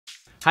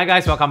Hi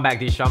guys, welcome back.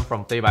 This is Sean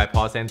from Play by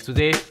Pause, and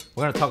today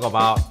we're going to talk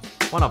about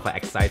one of the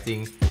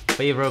exciting,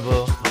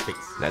 favorable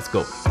topics. Let's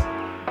go.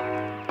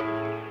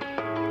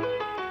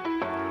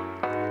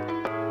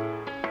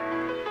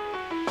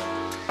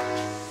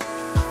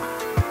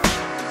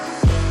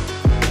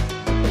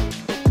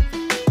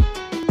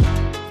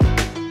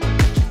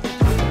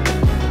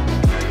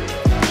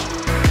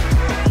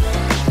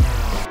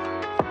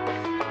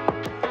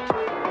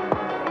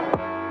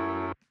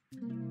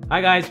 Hi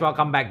guys,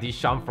 welcome back. This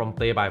is Sean from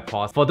Play by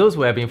Pause. For those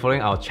who have been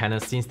following our channel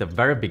since the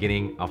very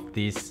beginning of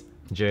this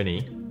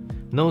journey,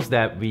 knows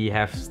that we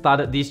have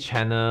started this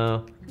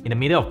channel in the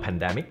middle of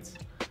pandemics,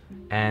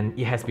 and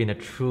it has been a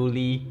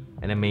truly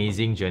an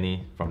amazing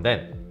journey from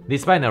then.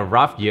 Despite a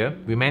rough year,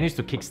 we managed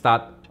to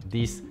kickstart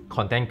this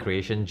content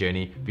creation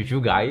journey with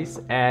you guys,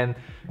 and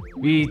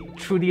we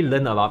truly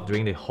learned a lot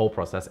during the whole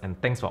process,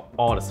 and thanks for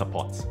all the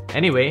support.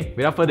 Anyway,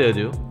 without further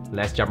ado,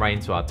 let's jump right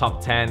into our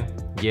top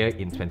 10 year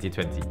in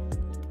 2020.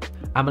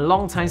 I'm a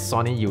long-time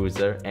Sony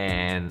user,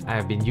 and I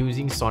have been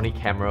using Sony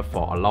camera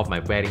for a lot of my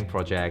wedding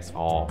projects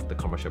or the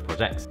commercial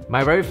projects.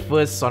 My very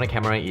first Sony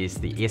camera is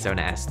the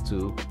a7S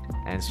II,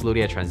 and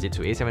slowly I transited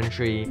to a7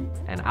 III,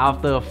 and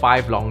after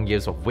 5 long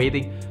years of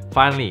waiting,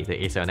 finally the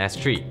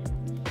a7S III.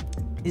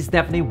 It's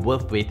definitely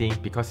worth waiting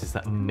because it's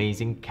an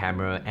amazing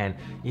camera and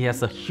it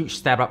has a huge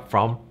step up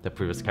from the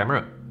previous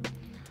camera.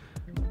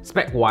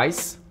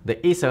 Spec-wise, the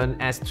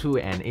a7S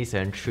II and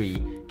a7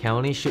 III can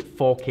only shoot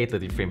 4K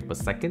 30 frames per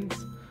second,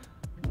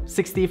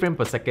 60 frames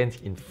per second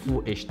in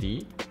Full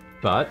HD,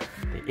 but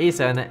the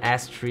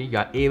a7S III, you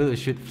are able to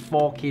shoot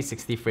 4K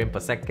 60 frames per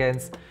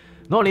second.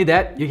 Not only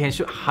that, you can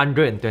shoot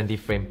 120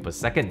 frames per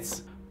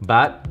second.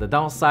 But the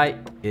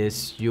downside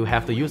is you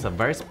have to use a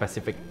very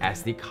specific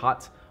SD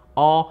card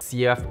or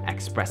CF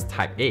Express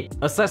Type A.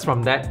 Aside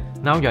from that,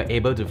 now you're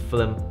able to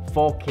film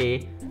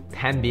 4K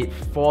 10-bit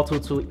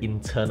 422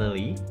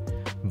 internally,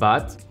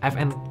 but I've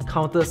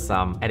encountered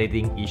some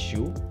editing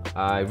issue.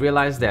 I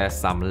realized there's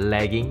some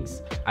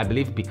laggings, I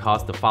believe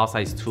because the file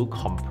size is too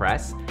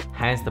compressed,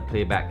 hence the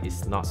playback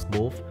is not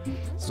smooth,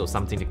 so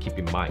something to keep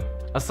in mind.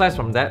 Aside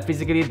from that,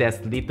 physically there's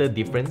little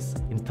difference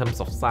in terms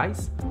of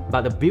size,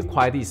 but the build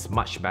quality is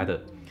much better.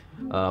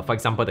 For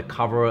example, the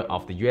cover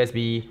of the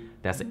USB,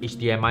 there's an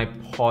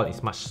HDMI port,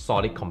 is much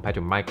solid compared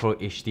to micro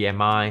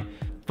HDMI.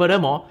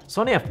 Furthermore,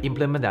 Sony have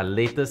implemented their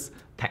latest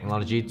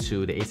technology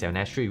to the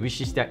a7S III, which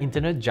is their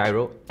internal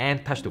gyro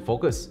and touch to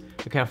focus.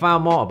 You can find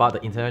out more about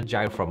the internal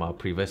gyro from our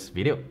previous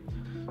video.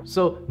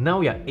 So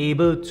now you are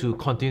able to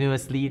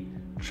continuously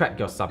track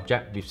your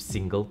subject with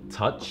single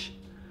touch.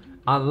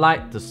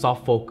 Unlike the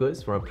soft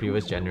focus from a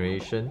previous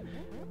generation,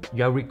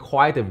 you are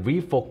required to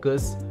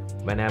refocus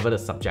whenever the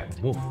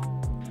subject moves.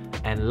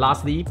 And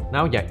lastly,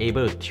 now you are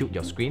able to tilt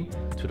your screen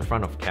to the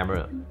front of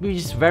camera, which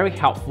is very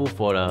helpful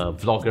for a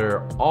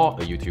vlogger or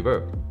a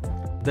YouTuber.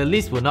 The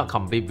list will not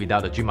complete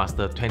without the G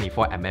Master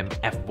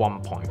 24mm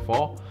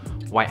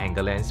f1.4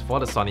 wide-angle lens for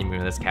the Sony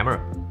mirrorless camera.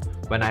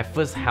 When I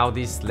first held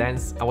this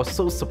lens, I was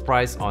so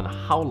surprised on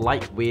how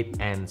lightweight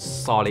and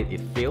solid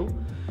it feels.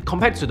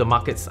 Compared to the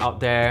markets out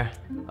there,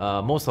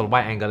 most of the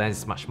wide-angle lens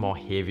is much more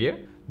heavier.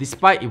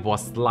 Despite it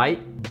was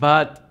light,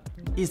 but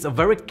it's a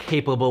very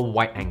capable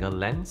wide-angle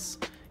lens.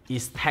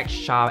 It's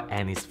tactile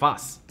and it's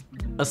fast.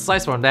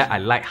 Aside from that, I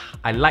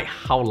like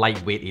how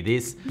lightweight it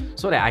is,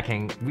 so that I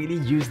can really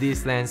use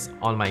this lens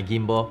on my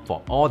gimbal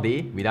for all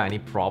day without any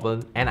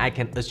problem, and I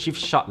can achieve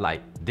shots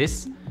like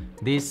this,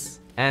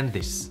 and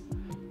this.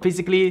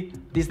 Physically,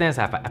 this lens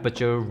have an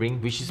aperture ring,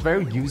 which is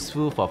very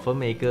useful for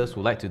filmmakers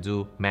who like to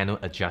do manual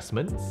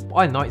adjustments.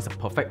 All in all, it's a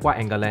perfect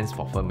wide-angle lens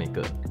for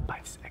filmmaker, but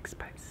it's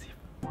expensive.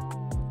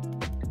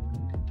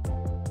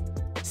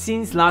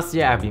 Since last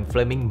year, I've been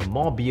filming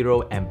more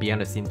B-roll and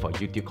behind the scene for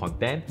YouTube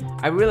content.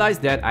 I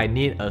realized that I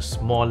need a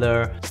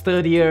smaller,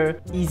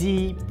 sturdier,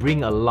 easy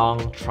bring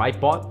along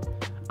tripod.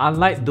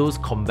 Unlike those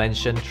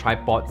convention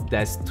tripods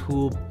that's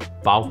too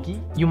bulky.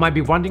 You might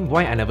be wondering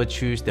why I never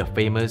choose the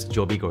famous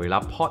Joby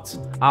Gorilla pods.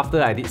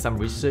 After I did some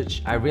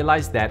research, I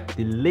realized that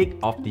the leg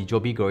of the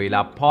Joby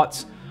Gorilla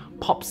pods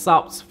pops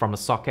out from the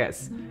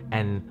sockets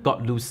and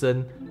got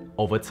loosened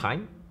over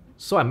time.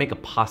 So I make a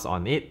pass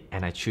on it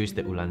and I choose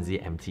the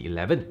Ulanzi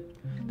MT11.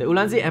 The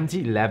Ulanzi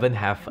MT11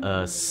 have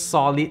a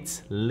solid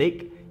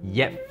leg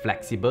yet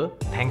flexible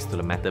thanks to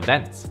the metal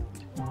vents.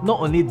 Not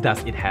only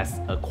does it has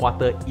a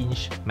 1/4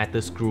 inch metal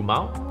screw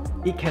mount,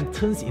 it can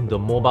turn into a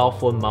mobile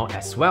phone mount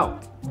as well,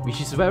 which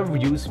is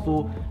very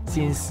useful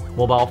since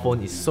mobile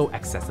phone is so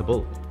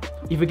accessible.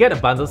 If you get a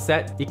bundle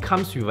set, it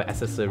comes with an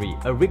accessory,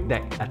 a rig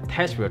that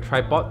attached with a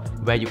tripod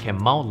where you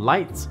can mount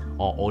lights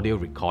or audio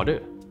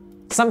recorder.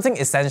 Something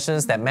essential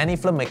that many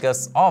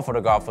filmmakers or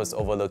photographers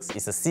overlook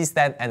is a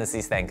C-stand and a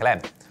C-stand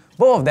clamp.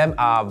 Both of them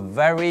are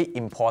very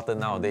important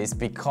nowadays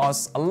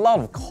because a lot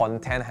of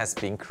content has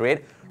been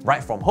created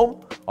right from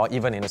home or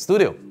even in the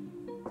studio.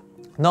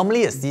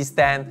 Normally a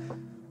C-stand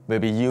will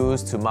be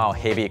used to mount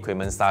heavy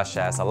equipment such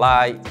as a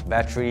light,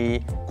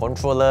 battery,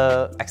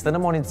 controller,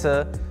 external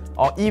monitor,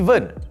 or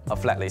even a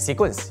flat lay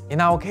sequence.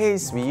 In our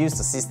case, we use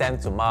the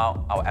C-stand to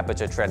mount our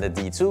Aperture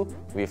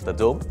 300D2 with the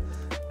dome,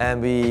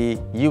 and we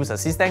use a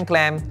C-stand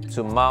clamp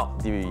to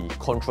mount the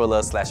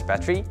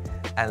controller/battery,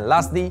 and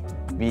lastly,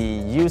 we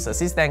use a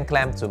C-stand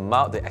clamp to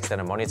mount the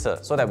external monitor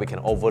so that we can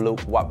overlook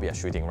what we are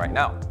shooting right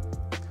now.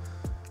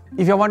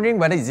 If you're wondering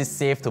whether is it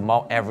safe to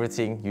mount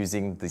everything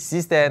using the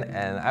C-stand,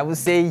 and I would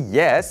say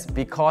yes,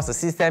 because the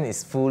C-stand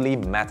is fully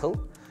metal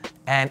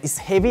and it's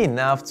heavy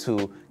enough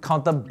to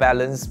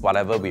counterbalance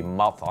whatever we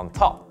mount on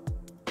top.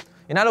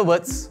 In other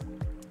words,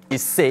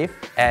 it's safe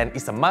and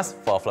it's a must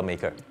for a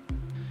filmmaker.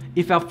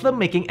 If you're a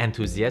filmmaking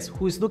enthusiast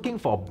who is looking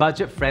for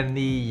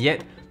budget-friendly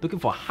yet looking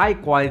for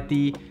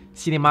high-quality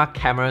cinema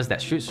cameras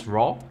that shoots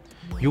RAW,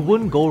 you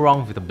wouldn't go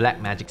wrong with the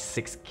Blackmagic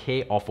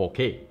 6K or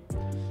 4K.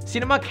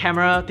 Cinema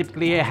camera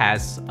typically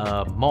has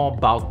a more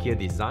bulkier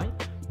design,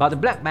 but the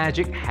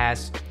Blackmagic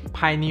has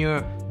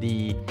pioneered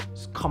the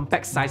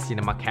compact size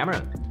cinema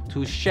camera.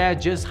 To share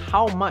just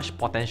how much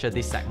potential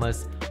this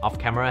segment of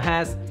camera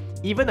has,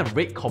 even the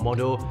Red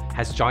Komodo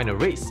has joined the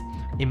race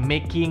in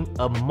making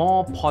a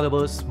more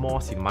portable small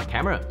cinema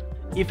camera.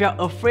 If you're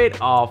afraid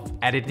of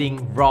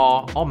editing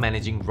RAW or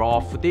managing RAW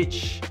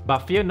footage, but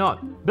fear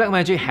not,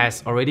 Blackmagic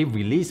has already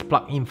released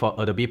plugin for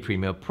Adobe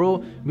Premiere Pro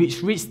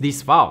which reads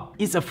this file.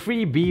 It's a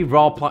freebie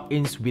RAW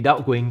plugins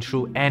without going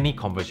through any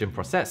conversion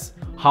process.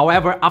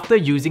 However, after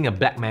using a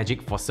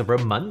Blackmagic for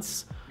several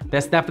months,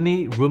 there's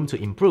definitely room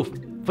to improve.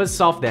 First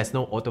off, there's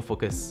no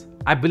autofocus.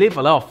 I believe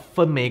a lot of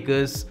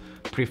filmmakers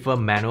prefer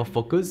manual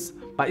focus,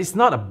 but it's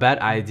not a bad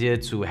idea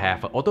to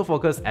have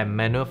autofocus and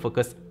manual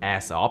focus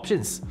as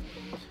options.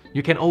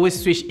 You can always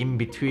switch in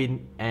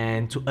between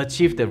and to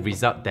achieve the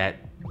result that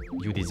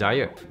you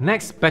desire.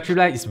 Next, battery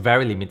life is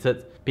very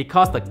limited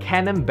because the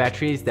Canon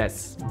batteries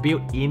that's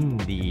built in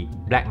the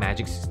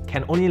Blackmagic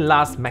can only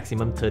last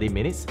maximum 30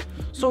 minutes,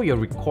 so you're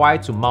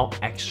required to mount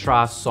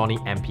extra Sony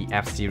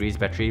MPF series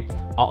battery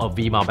or a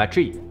V-mount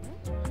battery.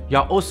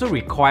 You're also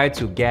required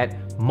to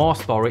get more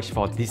storage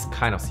for this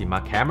kind of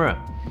cinema camera.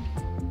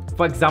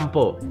 For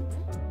example,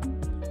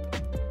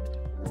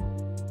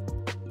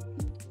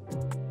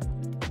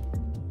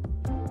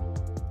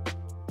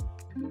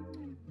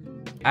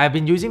 I've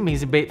been using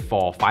MusicBed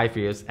for 5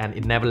 years and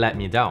it never let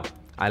me down.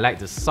 I like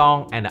the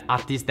song and the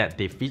artists that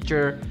they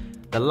feature.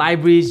 The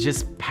library is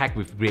just packed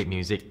with great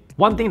music.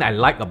 One thing that I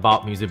like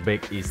about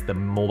MusicBed is the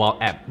mobile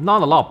app.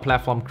 Not a lot of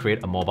platforms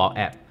create a mobile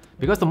app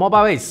because the mobile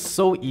app is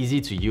so easy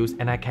to use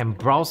and I can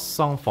browse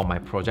songs for my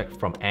project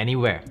from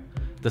anywhere.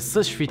 The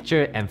search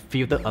feature and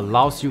filter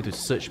allows you to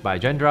search by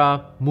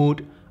genre,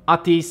 mood,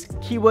 artist,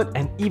 keyword,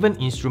 and even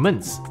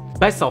instruments.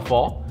 Best of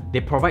all, they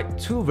provide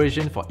 2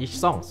 versions for each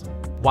song.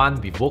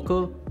 One with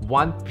vocal,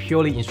 one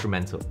purely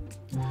instrumental,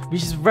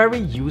 which is very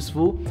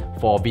useful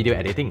for video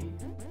editing.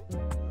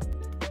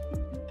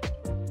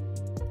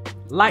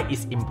 Light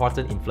is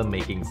important in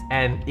filmmaking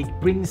and it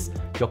brings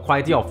your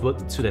quality of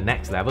work to the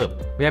next level.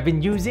 We have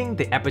been using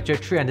the Aperture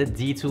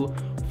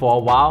 300D2 for a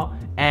while,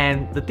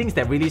 and the things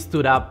that really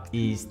stood up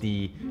is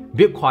the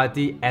build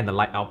quality and the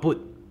light output.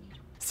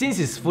 Since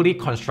it's fully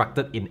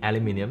constructed in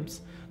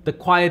aluminiums, the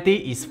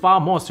quality is far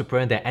more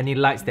superior than any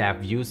lights that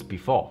I've used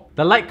before.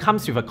 The light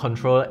comes with a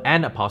controller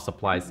and a power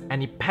supply,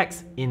 and it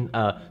packs in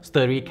a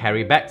sturdy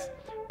carry bag.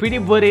 Pretty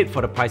worth it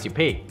for the price you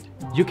pay.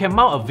 You can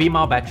mount a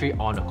V-mount battery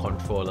on the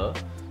controller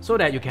so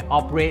that you can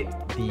operate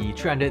the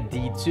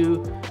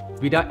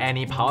 300D2 without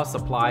any power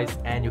supplies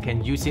and you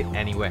can use it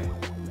anywhere.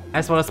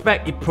 As for the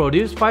spec, it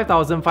produces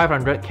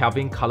 5500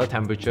 Kelvin color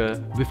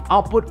temperature with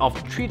output of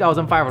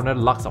 3500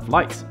 lux of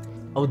light.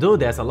 Although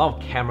there's a lot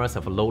of cameras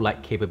have a low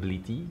light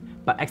capability,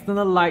 but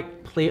external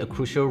light play a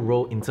crucial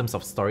role in terms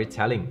of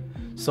storytelling.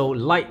 So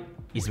light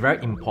is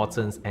very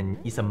important and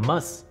is a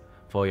must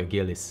for your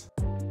gear list.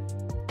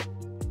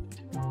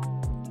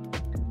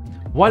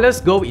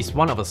 Wireless Go is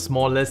one of the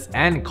smallest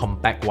and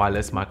compact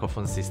wireless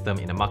microphone system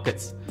in the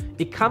market.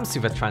 It comes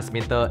with a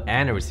transmitter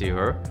and a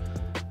receiver.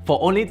 For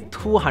only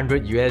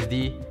 200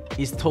 USD,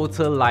 it's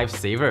total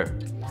lifesaver.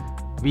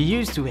 We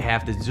used to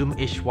have the Zoom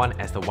H1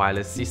 as the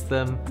wireless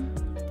system,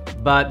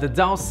 but the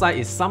downside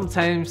is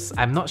sometimes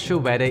I'm not sure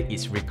whether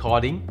it's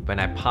recording when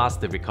I pass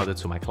the recorder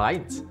to my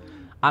client,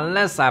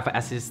 unless I have an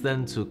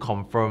assistant to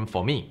confirm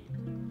for me.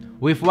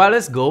 With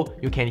Wireless Go,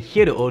 you can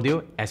hear the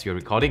audio as you're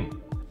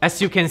recording. As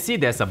you can see,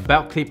 there's a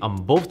belt clip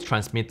on both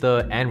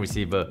transmitter and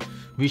receiver,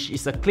 which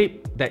is a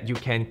clip that you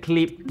can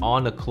clip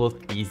on the cloth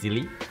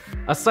easily.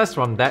 Aside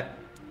from that,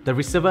 the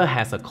receiver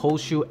has a cold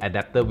shoe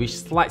adapter which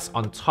slides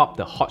on top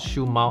the hot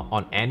shoe mount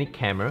on any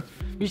camera,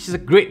 which is a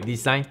great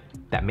design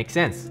that makes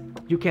sense.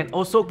 You can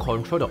also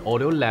control the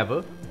audio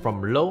level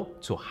from low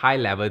to high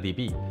level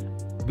dB,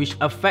 which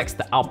affects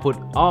the output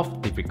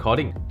of the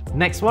recording.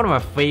 Next, one of my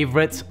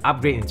favorite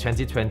upgrade in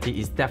 2020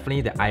 is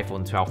definitely the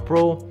iPhone 12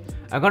 Pro.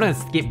 I'm gonna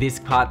skip this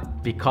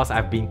part because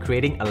I've been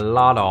creating a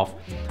lot of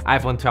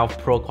iPhone 12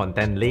 Pro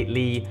content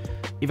lately.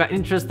 If you're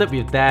interested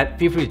with that,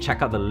 feel free to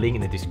check out the link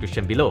in the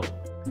description below.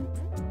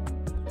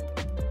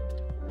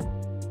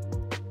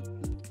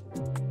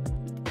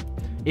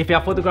 If you're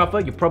a photographer,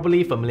 you're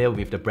probably familiar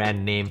with the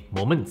brand name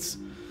Moments.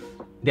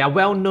 They are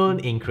well known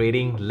in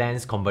creating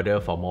lens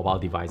converter for mobile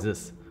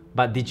devices.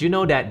 But did you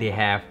know that they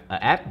have an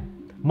app?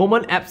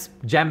 Moment apps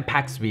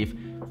jam-packs with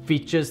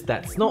features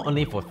that's not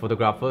only for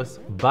photographers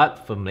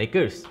but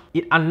filmmakers.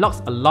 It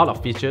unlocks a lot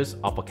of features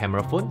of a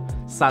camera phone,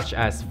 such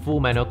as full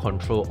manual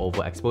control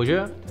over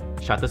exposure,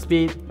 shutter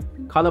speed,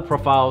 color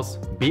profiles,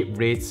 bit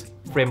rates,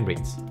 frame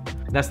rates.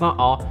 That's not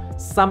all.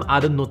 Some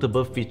other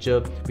notable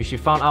features which we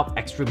found out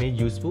extremely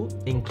useful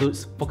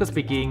includes focus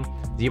peaking,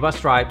 zebra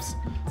stripes,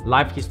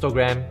 live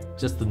histogram,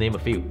 just to name a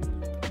few.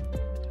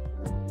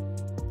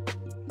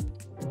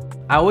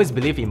 I always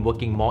believe in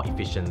working more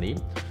efficiently,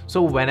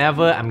 so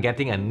whenever I'm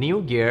getting a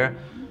new gear,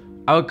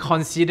 I will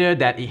consider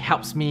that it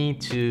helps me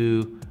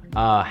to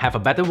have a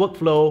better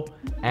workflow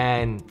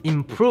and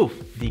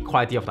improve the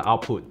quality of the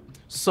output.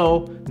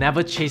 So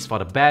never chase for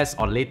the best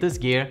or latest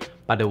gear,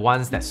 but the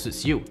ones that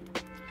suits you.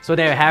 So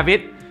there you have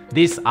it.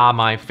 These are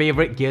my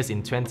favorite gears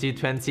in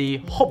 2020.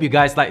 Hope you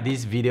guys like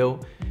this video.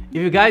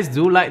 If you guys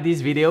do like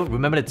this video,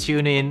 remember to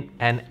tune in,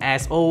 and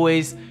as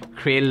always,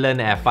 create, learn,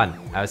 and have fun.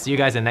 I'll see you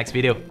guys in the next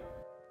video.